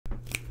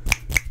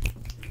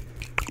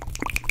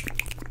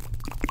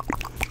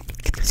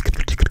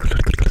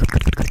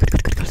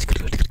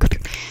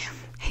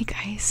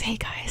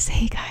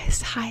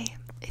Hi,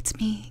 it's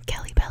me,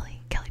 Kelly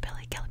Belly,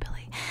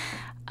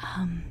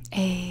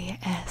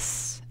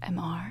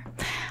 ASMR.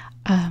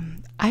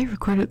 I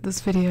recorded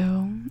this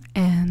video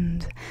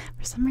and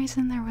for some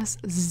reason there was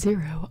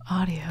zero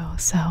audio,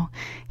 so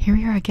here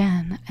we are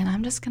again, and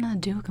I'm just gonna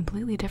do a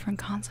completely different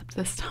concept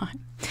this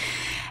time,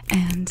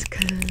 and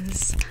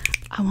because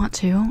I want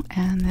to,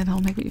 and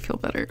it'll make me feel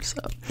better. So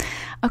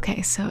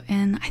okay, so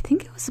in, I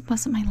think it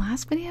was my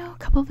last video, a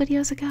couple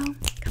videos ago,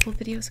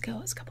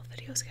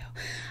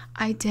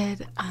 I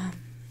did a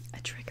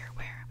trigger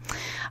where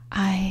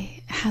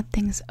I had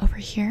things over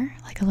here,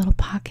 like a little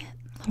pocket.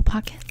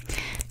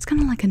 It's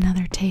kind of like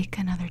another take.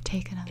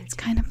 It's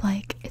kind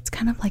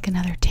of like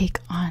another take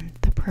on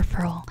the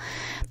peripheral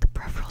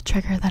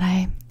trigger that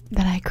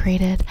I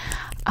created,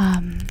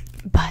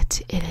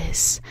 but it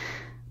is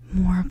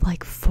more of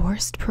like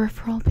forced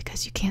peripheral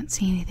because you can't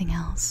see anything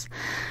else.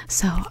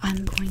 So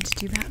I'm going to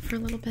do that for a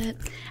little bit,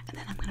 and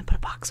then I'm going to put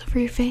a box over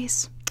your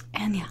face,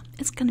 and yeah,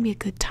 it's going to be a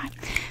good time.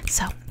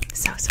 So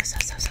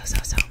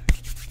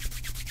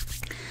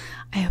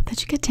I hope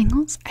that you get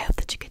tingles.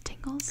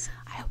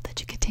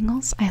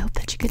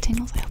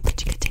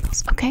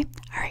 Okay?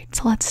 Alright,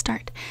 so let's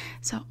start.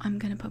 So I'm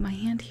gonna put my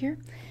hand here,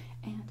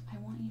 and I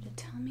want you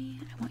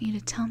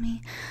to tell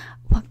me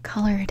what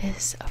color it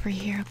is over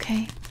here,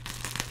 okay?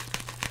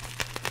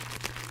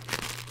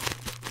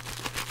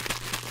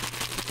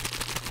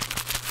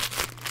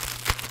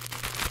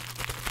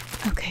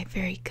 Okay,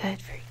 very good.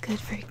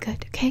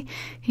 Okay,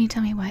 can you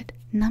tell me what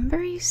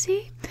number you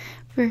see?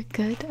 Very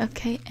good.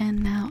 Okay,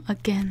 and now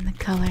again the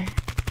color.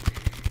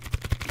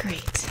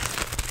 Great.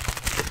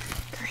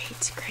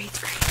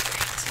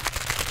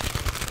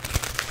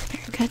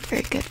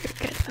 Very good.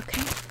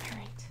 Okay,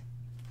 alright.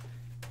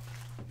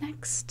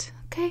 Next,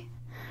 okay.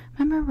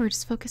 Remember, we're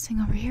just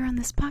focusing over here on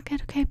this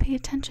pocket, okay? Pay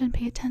attention.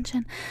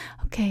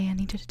 Okay, I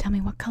need you to tell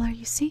me what color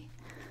you see.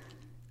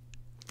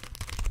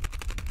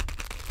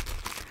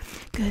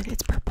 Good,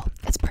 it's purple.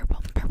 It's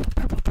purple. It's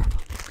purple.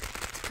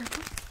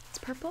 It's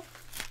purple.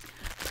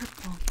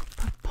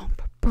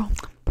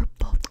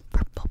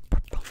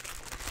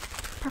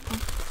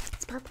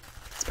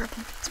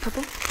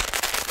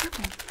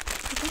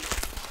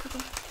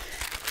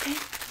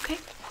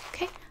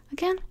 Okay.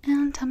 Again,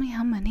 and tell me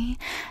how many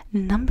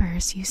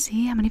numbers you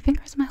see. How many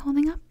fingers am I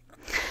holding up?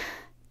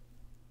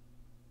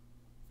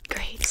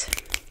 Great.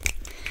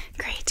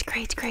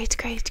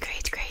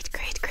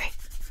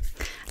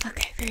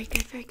 Okay,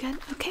 very good.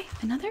 Okay,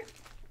 another.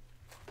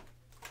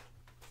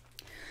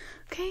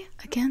 Okay,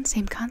 again,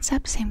 same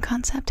concept,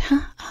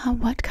 huh?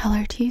 What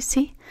color do you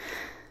see?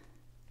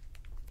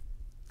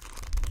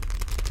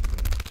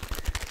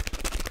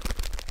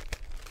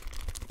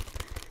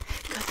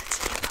 Good,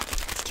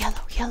 it's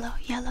yellow.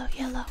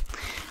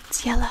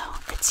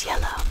 It's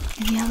yellow.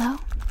 And yellow.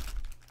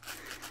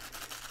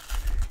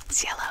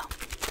 It's yellow.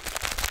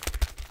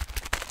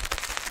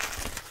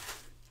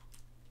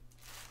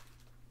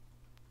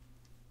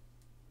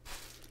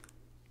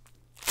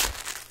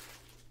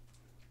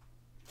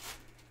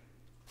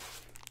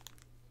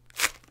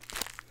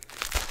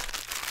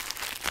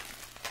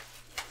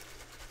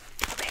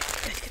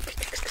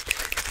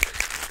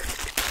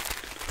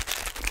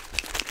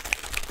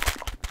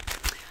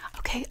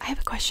 Okay, I have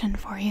a question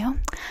for you.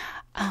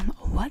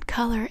 What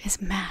color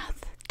is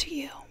math to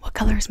you? What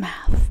color is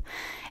math?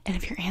 And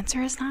if your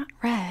answer is not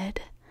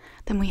red,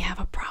 then we have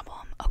a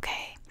problem,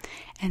 okay?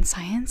 And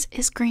science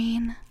is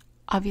green.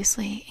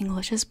 Obviously,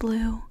 English is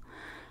blue.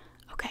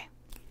 Okay.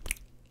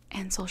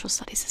 And social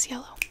studies is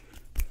yellow.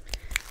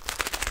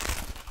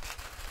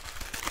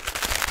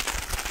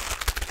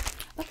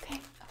 Okay.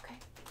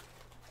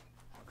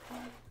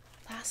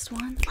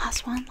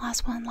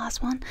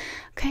 Last one.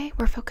 Okay,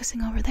 we're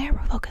focusing over there.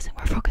 We're focusing,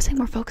 right?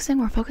 We're focusing,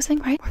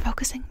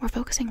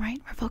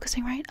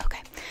 right?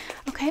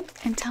 Okay,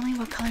 and tell me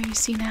what color you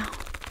see now.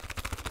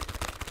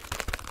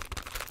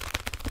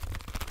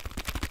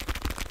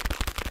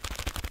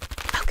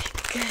 Okay,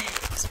 good.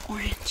 It's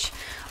orange.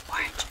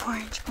 Kind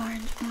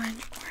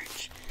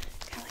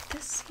of like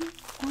this. See?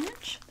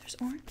 Orange. There's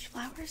orange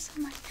flowers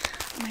on my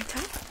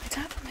top,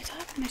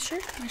 on my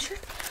shirt.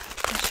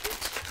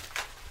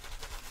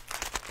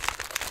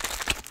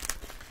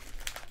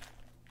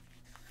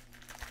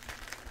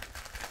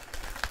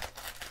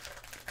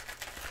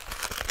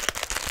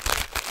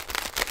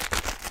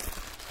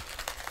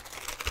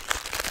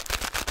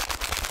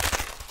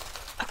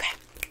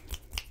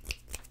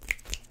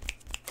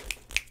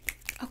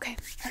 Okay,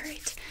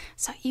 alright.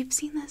 So you've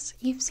seen this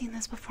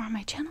before on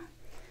my channel.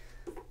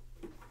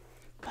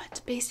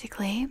 But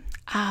basically,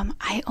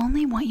 I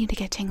only want you to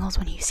get tingles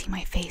when you see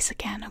my face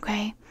again,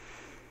 okay?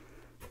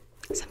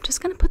 So I'm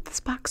just gonna put this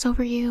box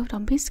over you.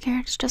 Don't be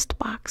scared, it's just a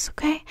box,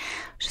 okay?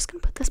 I'm just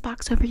gonna put this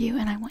box over you,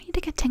 and I want you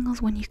to get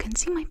tingles when you can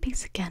see my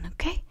face again,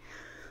 okay?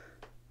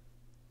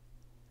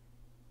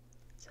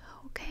 So,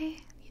 okay,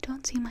 you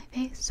don't see my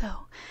face,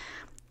 so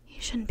you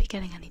shouldn't be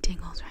getting any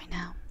tingles right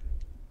now.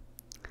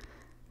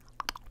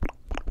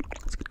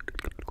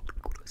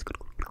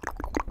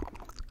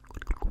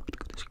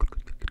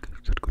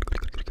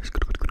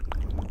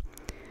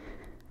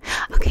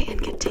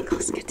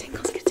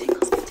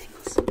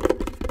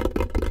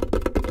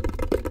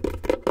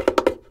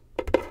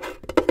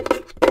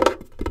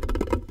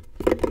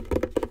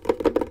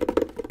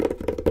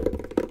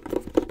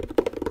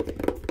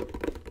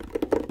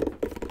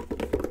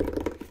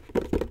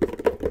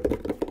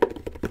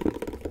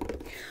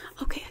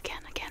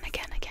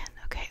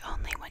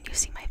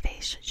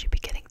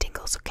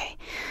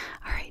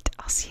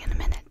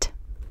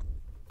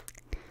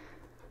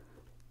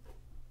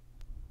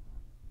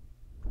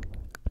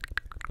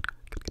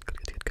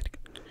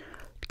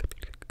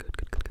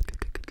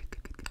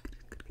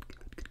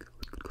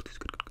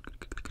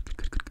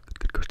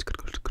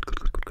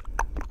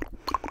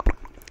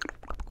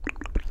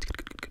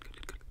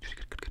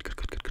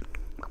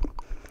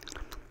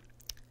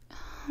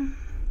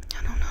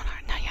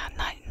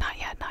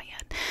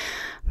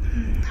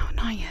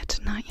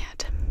 not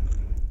yet.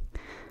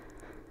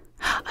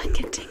 And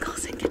get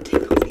tingles, and get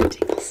tingles, get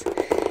tingles.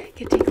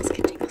 Get tingles,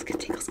 get tingles, get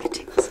tingles, get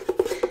tingles.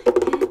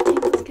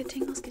 Get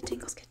tingles, get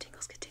tingles, get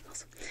tingles, get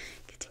tingles.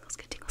 Get tingles,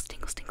 get tingles,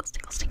 tingles, tingles,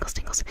 tingles, tingles,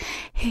 tingles.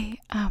 Hey,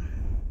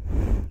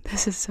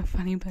 this is so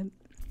funny, but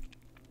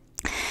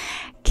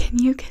can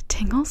you get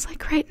tingles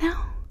like right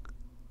now?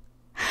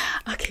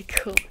 Okay,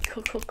 cool.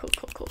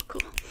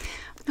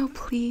 No,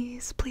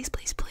 please.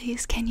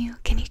 Can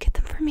you get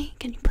them for me?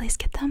 Can you please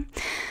get them?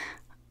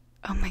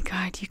 Oh my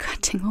god, you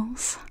got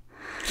tingles?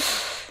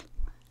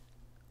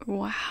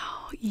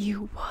 Wow,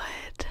 you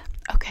would.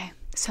 Okay,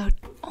 so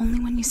only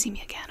when you see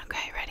me again,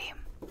 okay? Ready?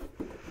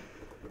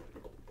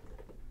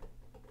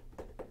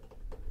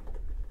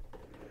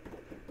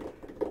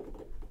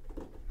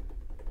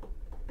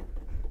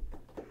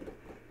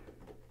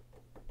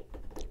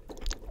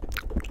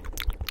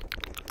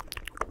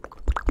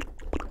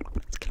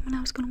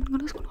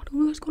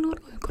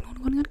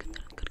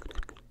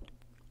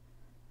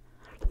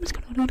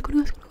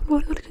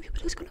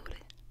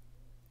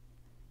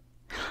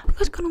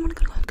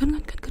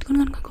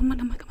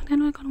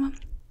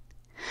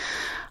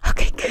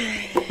 Okay,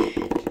 good.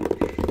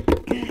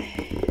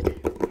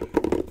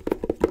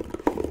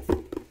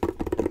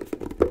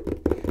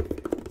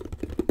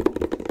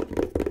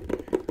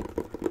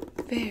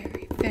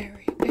 Very,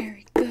 very,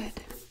 very good.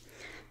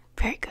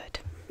 Very good.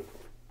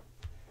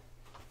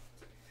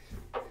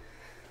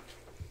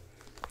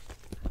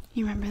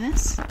 You remember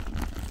this? Do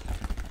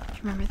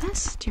you remember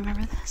this? Do you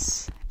remember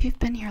this? If you've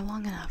been here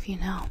long enough, you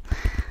know.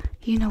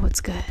 You know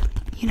what's good.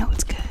 You know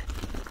what's good.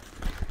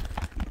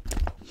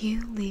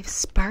 You leave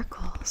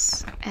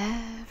sparkles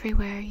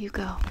everywhere you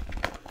go.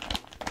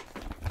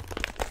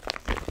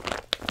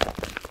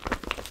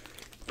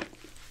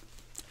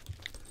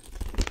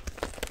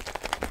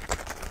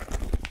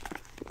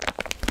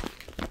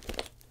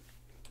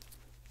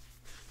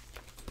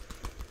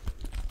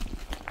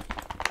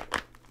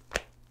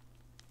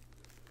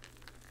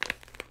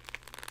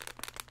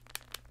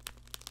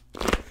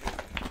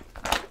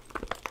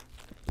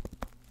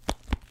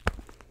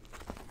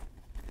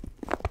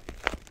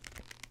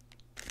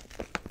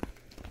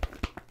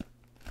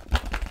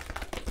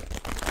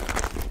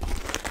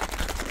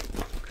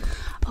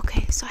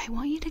 So I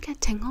want you to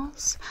get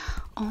tingles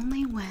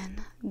only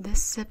when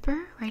this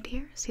zipper right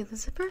here, see the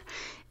zipper,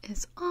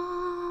 is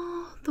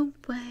all the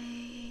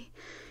way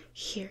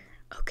here,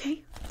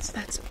 okay? So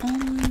that's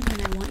only when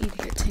I want you to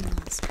get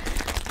tingles,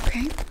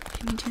 okay?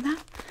 Can you do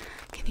that?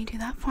 Can you do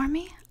that for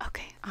me?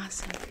 Okay,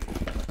 awesome.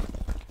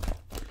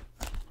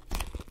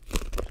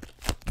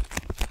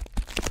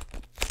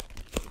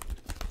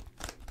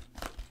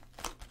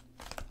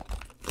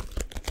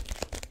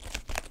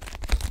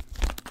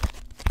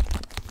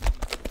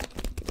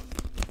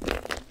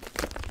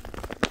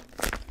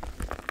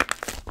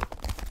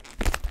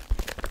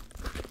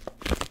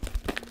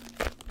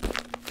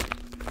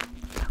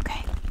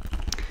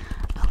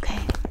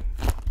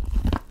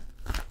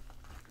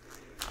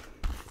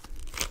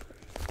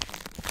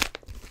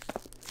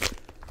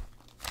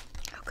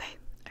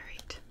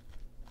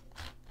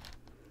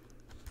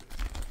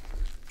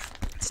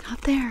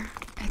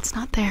 It's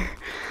not there,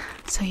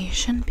 so you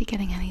shouldn't be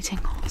getting any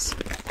tingles.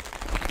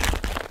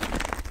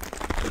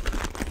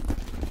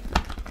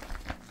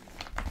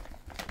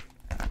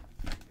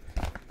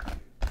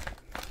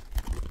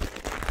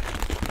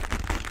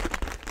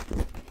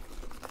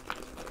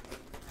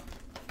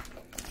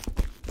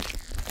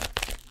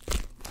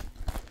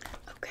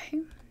 Okay,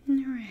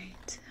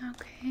 alright,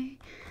 okay.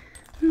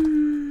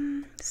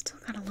 Still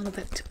got a little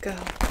bit to go,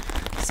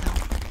 so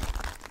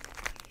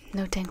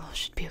no tingles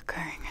should be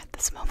occurring at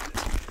this moment.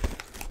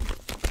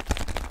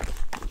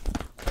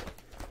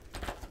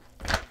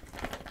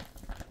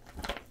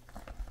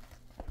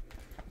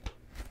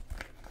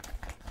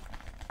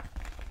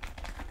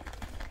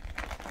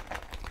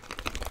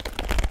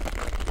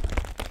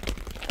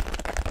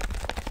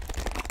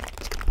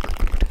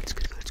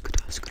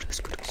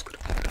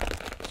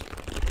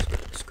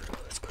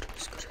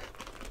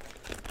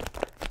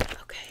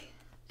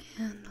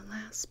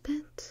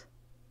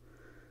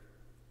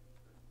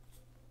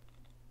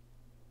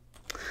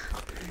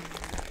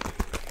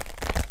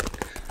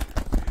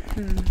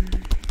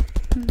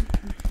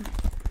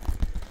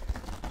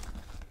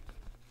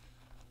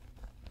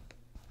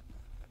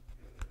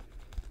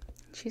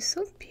 She's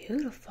so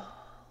beautiful.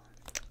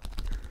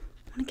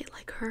 I want to get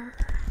like her.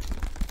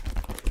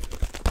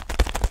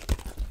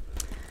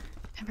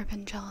 Ever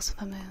been jealous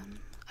of a moon?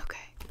 Okay,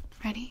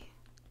 ready?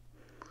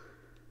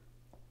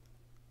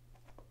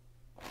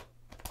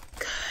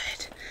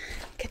 Good.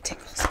 Get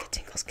tingles, get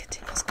tingles, get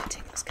tingles, get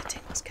tingles, get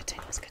tingles, get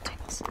tingles, get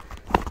tingles.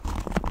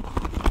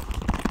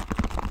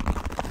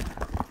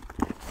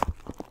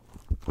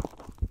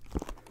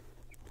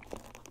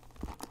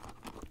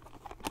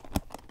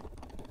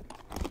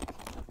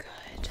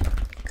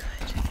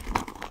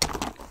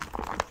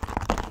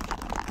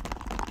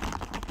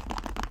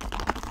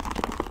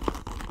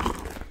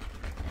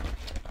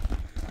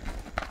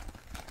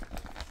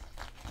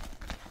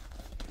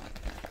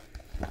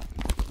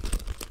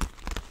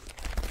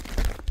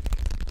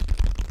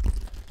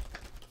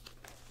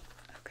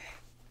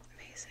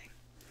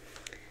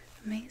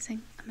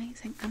 Amazing,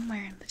 amazing. I'm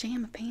wearing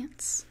pajama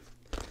pants.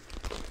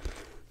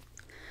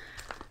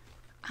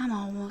 I'm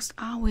almost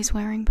always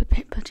wearing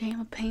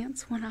pajama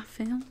pants when I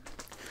film.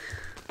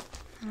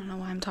 I don't know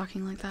why I'm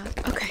talking like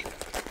that. Okay.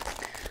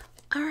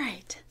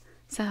 Alright.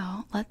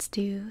 So, let's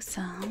do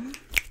some.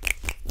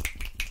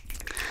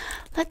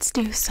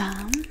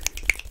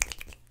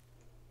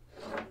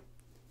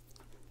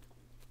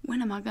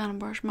 When am I gonna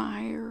brush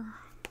my hair?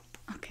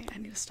 Okay, I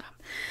need to stop.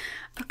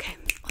 Okay,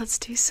 let's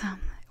do some.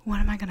 When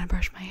am I gonna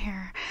brush my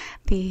hair?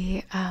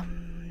 The,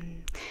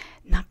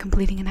 not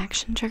completing an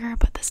action trigger,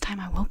 but this time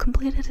I will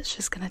complete it. It's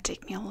just gonna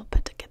take me a little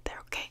bit to get there,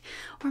 okay?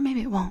 Or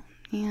maybe it won't.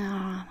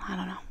 Yeah, I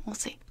don't know. We'll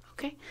see,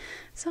 okay?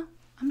 So,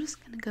 I'm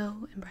just gonna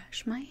go and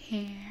brush my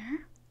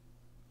hair.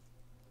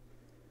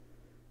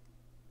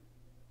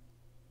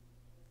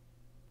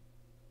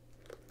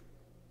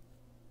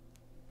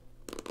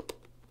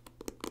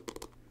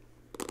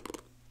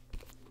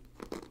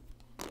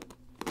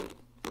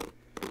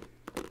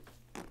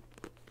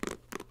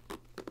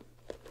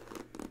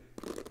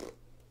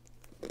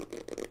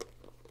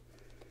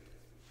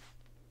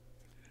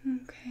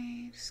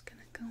 Okay, just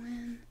gonna go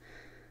in,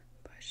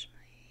 brush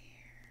my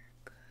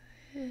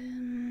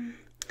hair. Good.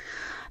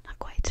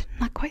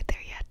 Not quite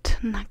there yet.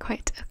 Not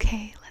quite.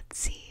 Okay, let's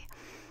see.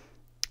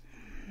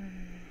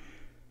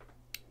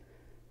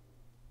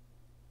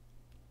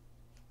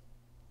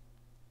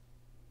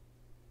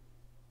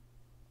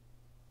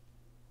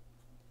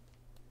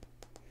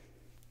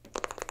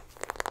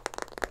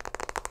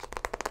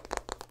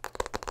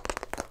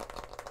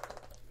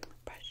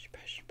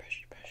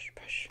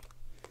 Brush.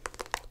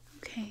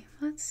 Okay,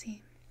 let's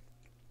see.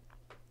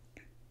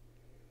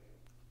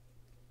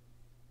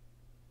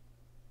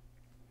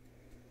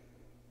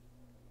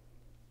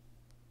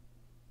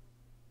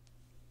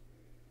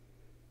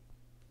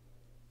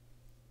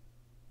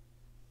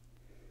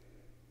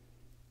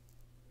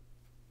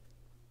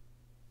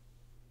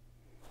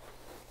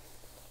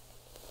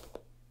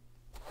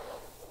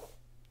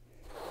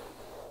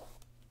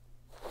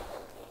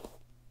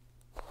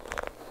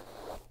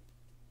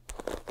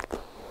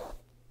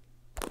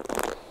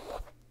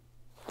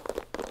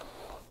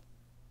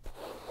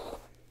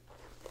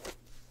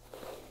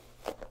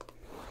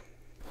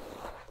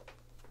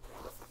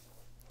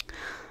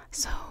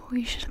 So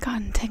you should have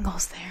gotten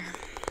tingles there.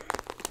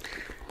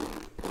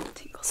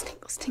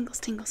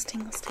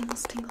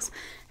 Tingles.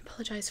 I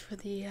apologize for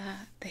the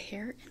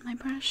hair in my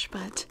brush,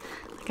 but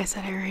like I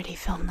said, I already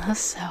filmed this,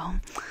 so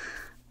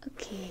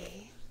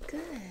okay,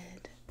 good.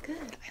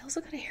 I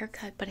also got a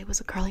haircut, but it was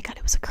a curly cut.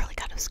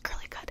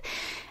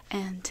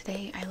 And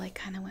today I like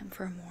kind of went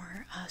for a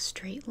more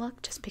straight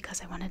look, just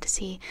because I wanted to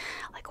see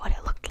like what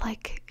it looked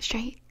like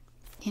straight,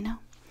 you know.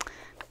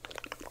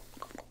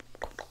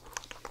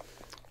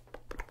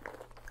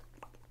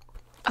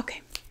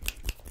 Okay.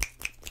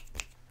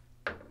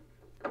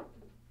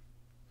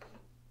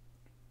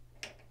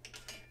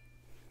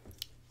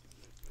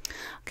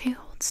 Okay,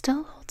 hold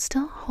still.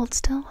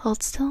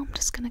 I'm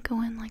just gonna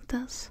go in like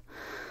this.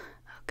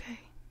 Okay.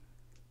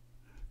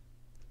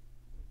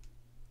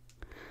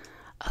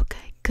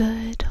 Okay,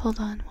 good. Hold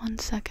on 1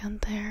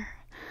 second there.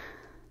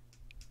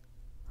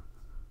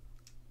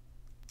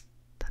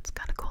 That's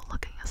kind of cool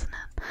looking, isn't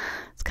it?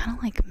 It's kind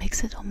of like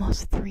makes it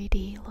almost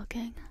 3D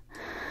looking.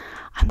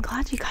 I'm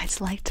glad you guys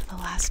liked the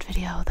last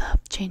video, the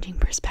changing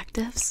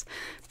perspectives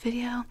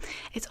video.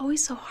 It's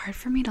always so hard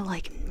for me to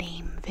like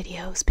name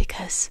videos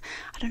because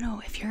I don't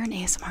know, if you're an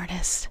ASMR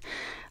artist,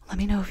 let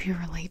me know if you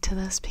relate to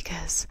this,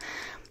 because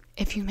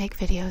if you make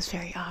videos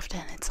very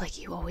often, it's like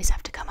you always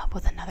have to come up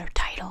with another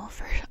title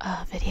for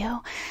a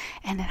video,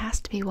 and it has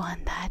to be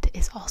one that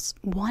is also,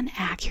 one,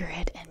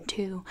 accurate, and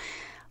two,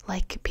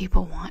 like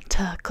people want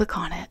to click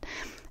on it.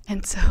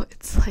 And so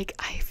it's like,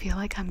 I feel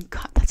like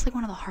that's like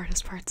one of the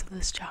hardest parts of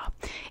this job,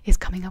 is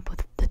coming up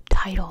with the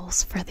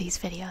titles for these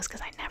videos,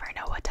 because I never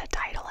know what to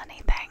title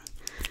anything.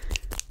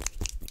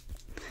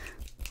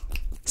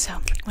 So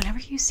whenever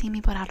you see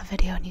me put out a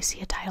video and you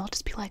see a title,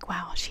 just be like,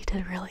 wow, she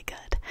did really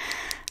good.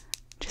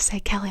 Just say,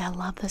 Kelly, I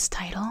love this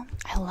title.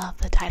 I love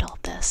the title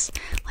of this.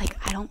 Like,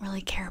 I don't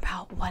really care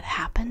about what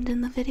happened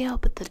in the video,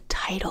 but the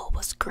title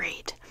was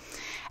great.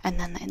 And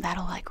then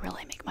that'll like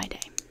really make my day.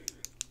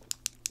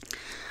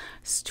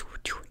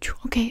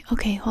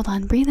 Okay, hold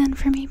on. Breathe in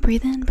for me.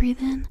 Breathe in.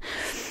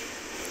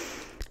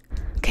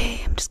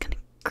 Okay, I'm just gonna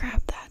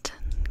grab that.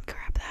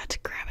 Grab it.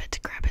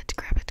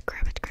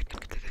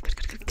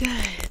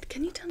 Good.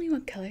 Can you tell me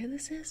what color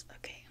this is?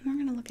 Okay, and we're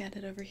gonna look at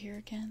it over here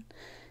again.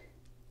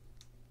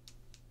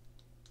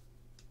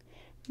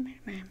 The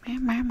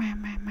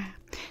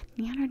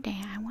other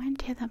day I went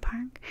to the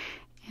park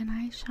and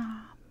I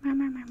saw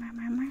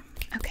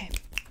Okay,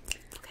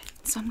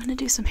 so I'm gonna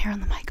do some hair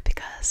on the mic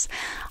because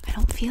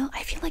I feel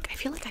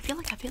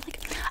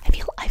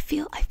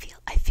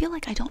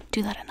like I don't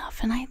do that enough,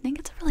 and I think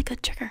it's a really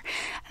good trigger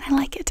and I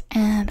like it,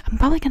 and I'm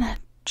probably gonna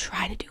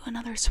try to do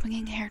another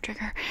swinging hair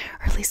trigger,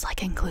 or at least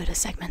like include a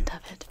segment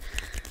of it.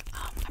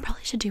 I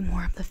probably should do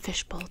more of the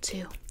fishbowl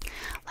too,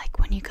 like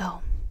when you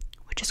go,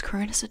 which is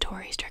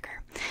Anticipatory's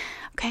trigger.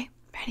 Okay,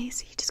 ready?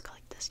 So you just go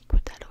like this. this. You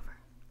put that over.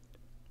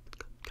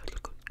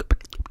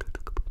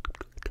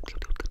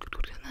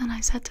 And then I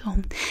said to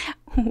him,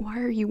 why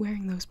are you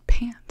wearing those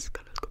pants?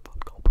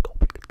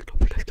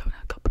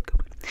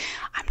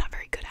 I'm not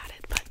very good at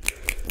it, but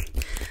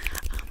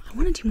I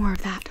want to do more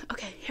of that.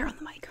 Okay, hair on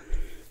the mic.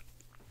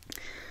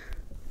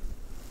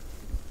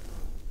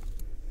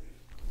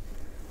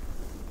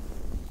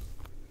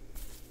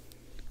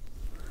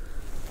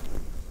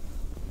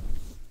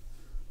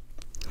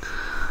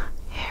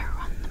 Hair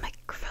on the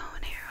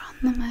microphone, hair on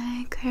the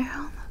mic, hair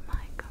on the mic.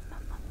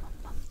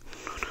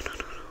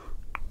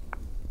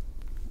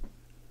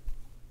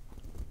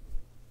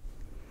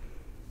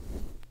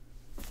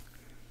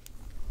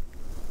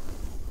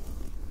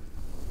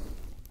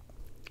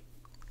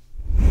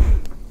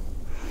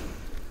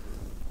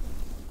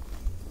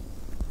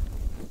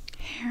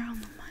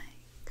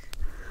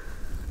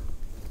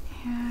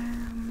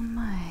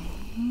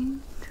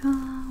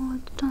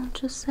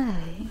 Just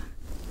say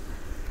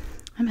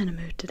I'm in a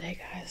mood today,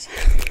 guys.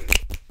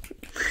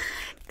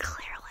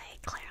 Clearly.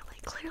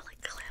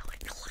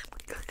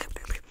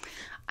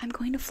 I'm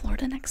going to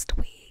Florida next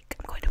week.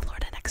 I'm going.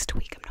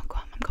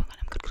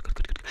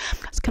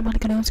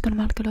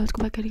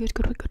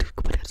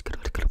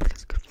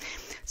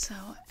 So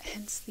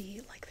hence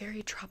the like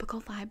very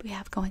tropical vibe we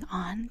have going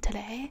on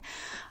today.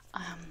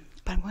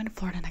 But I'm going to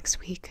Florida next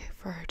week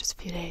for just a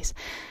few days,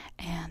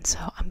 and so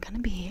I'm gonna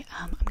be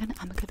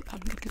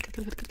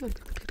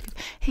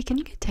Hey, can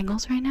you get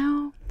tingles right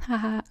now?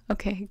 Haha.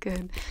 Okay,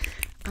 good.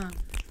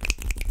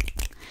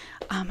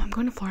 I'm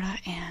going to Florida,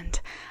 and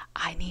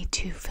I need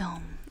to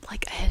film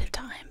like ahead of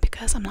time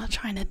because I'm not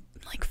trying to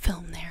like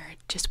film there. It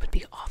just would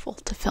be awful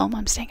to film.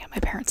 I'm staying at my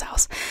parents'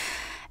 house,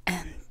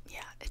 and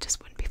yeah, it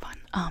just wouldn't be fun.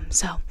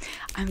 So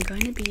I'm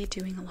going to be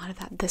doing a lot of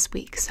that this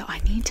week. So I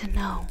need to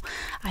know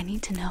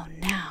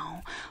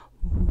now,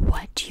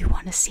 what do you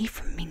want to see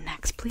from me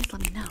next? Please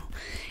let me know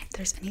if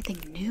there's anything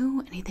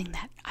new, anything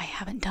that I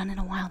haven't done in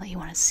a while that you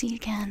want to see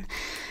again.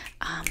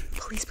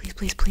 Please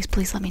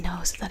let me know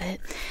so that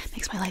it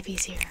makes my life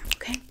easier.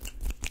 Okay,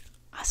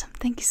 awesome.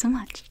 Thank you so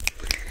much.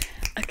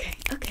 Okay.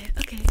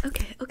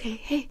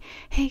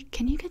 Hey,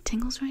 can you get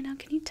tingles right now?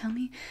 Can you tell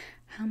me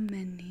how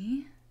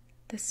many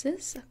this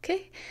is?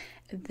 Okay,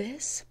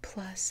 this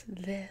plus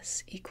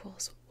this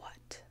equals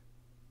what?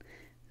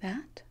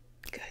 That?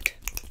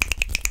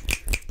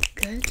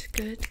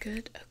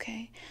 Good.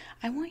 Okay,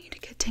 I want you to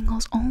get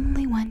tingles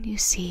only when you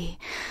see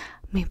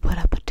me put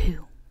up a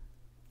 2.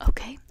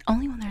 Okay,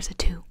 only when there's a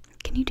 2.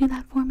 Can you do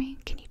that for me?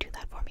 Can you do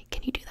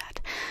that?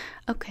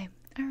 Okay,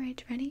 all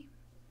right, ready?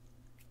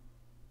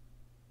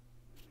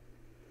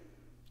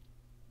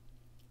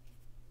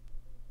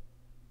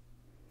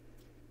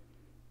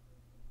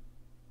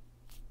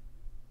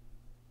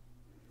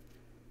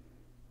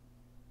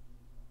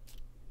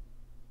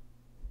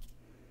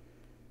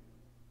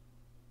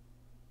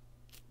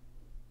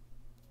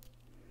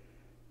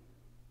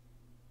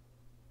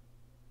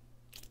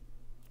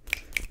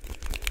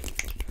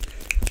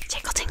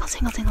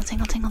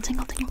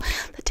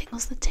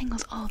 The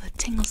tingles. Oh, the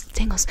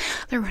tingles.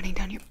 They're running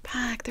down your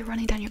back,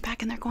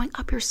 and they're going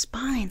up your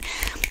spine.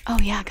 Oh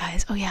yeah,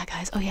 guys. I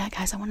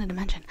wanted to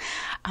mention.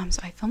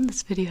 So I filmed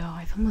this video.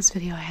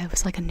 It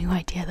was like a new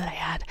idea that I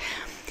had.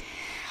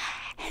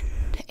 And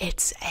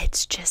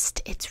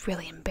it's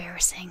really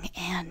embarrassing,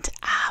 and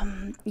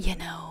you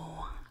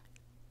know,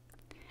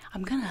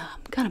 I'm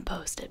gonna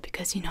post it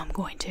because you know I'm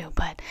going to,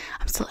 but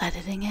I'm still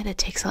editing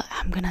it.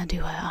 I'm gonna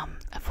do a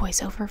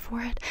voiceover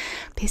for it.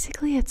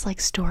 Basically, it's like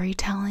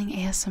storytelling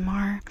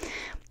ASMR,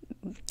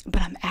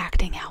 but I'm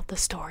acting out the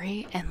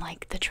story, and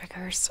like the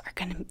triggers are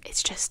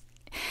it's just,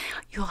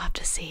 you'll have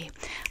to see.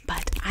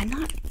 But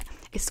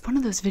it's one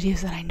of those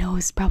videos that I know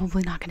is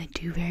probably not gonna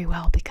do very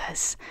well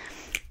because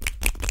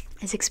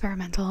it's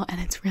experimental and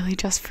it's really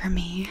just for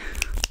me.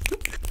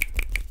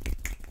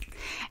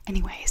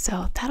 Anyway,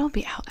 so that'll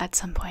be out at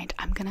some point.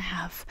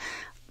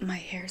 My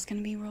hair's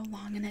gonna be real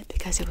long in it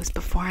because it was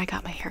before I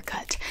got my hair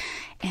cut,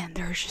 and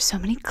there's just so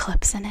many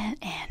clips in it,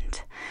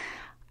 and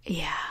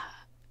yeah,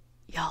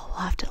 y'all will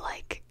have to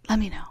like let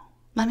me know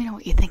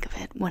what you think of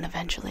it when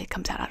eventually it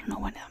comes out. I don't know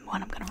when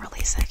I'm gonna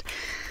release it,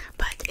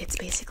 but it's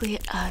basically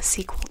a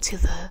sequel to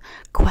the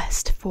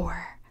quest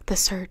for the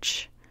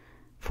search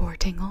for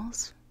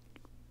tingles.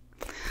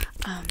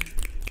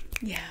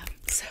 Yeah,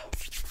 so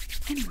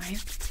anyway,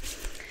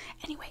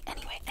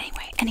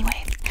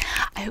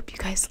 I hope you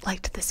guys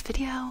liked this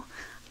video.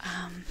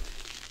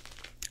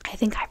 I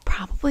think I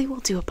probably will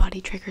do a body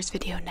triggers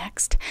video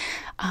next,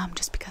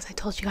 just because I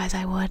told you guys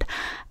I would,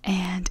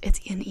 and it's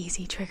an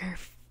easy trigger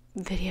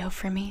video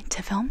for me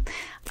to film.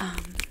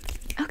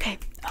 Okay.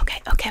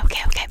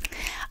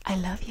 I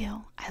love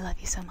you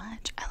so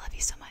much.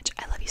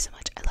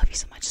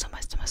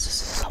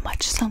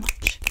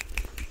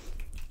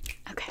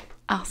 Okay,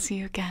 I'll see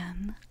you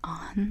again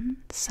on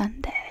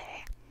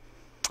Sunday.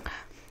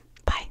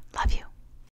 Bye. Love you.